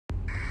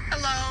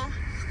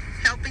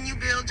helping you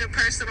build your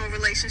personal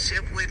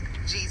relationship with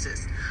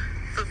Jesus.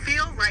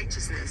 Fulfill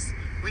righteousness.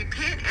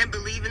 Repent and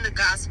believe in the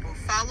gospel.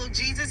 Follow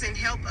Jesus and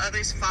help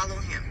others follow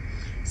him.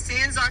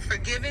 Sins are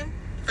forgiven.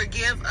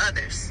 Forgive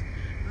others.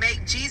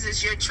 Make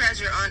Jesus your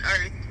treasure on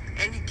earth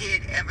and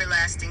get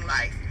everlasting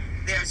life.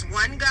 There's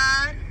one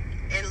God,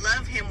 and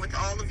love him with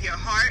all of your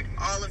heart,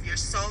 all of your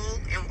soul,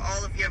 and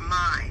all of your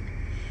mind,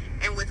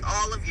 and with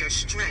all of your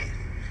strength.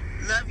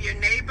 Love your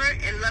neighbor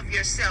and love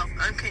yourself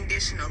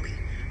unconditionally.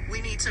 We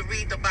need to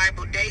read the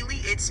Bible daily.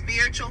 It's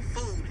spiritual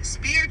food.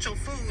 Spiritual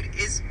food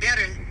is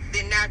better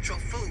than natural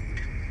food.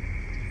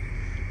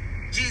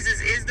 Jesus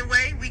is the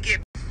way we get.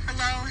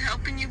 Hello,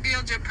 helping you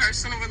build your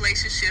personal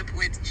relationship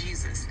with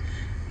Jesus.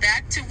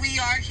 Back to we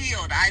are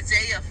healed,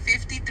 Isaiah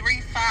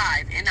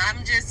 53:5. And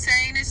I'm just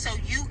saying it so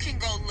you can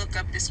go look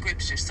up the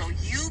scripture, so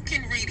you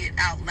can read it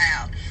out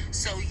loud,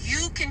 so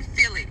you can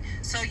feel it,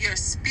 so your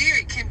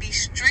spirit can be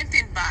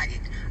strengthened by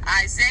it.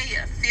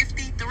 Isaiah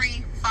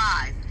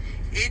 53:5.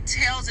 It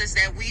tells us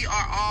that we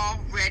are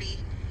already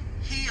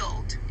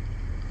healed.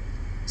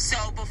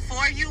 So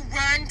before you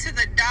run to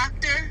the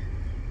doctor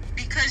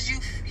because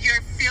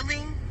you're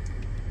feeling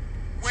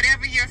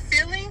whatever you're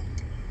feeling,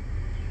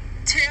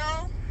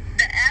 tell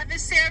the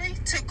adversary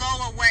to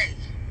go away.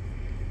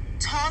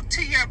 Talk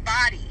to your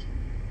body.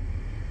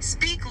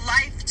 Speak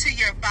life to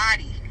your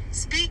body.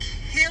 Speak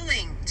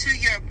healing to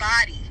your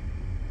body.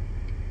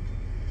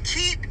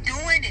 Keep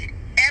doing it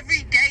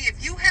every day.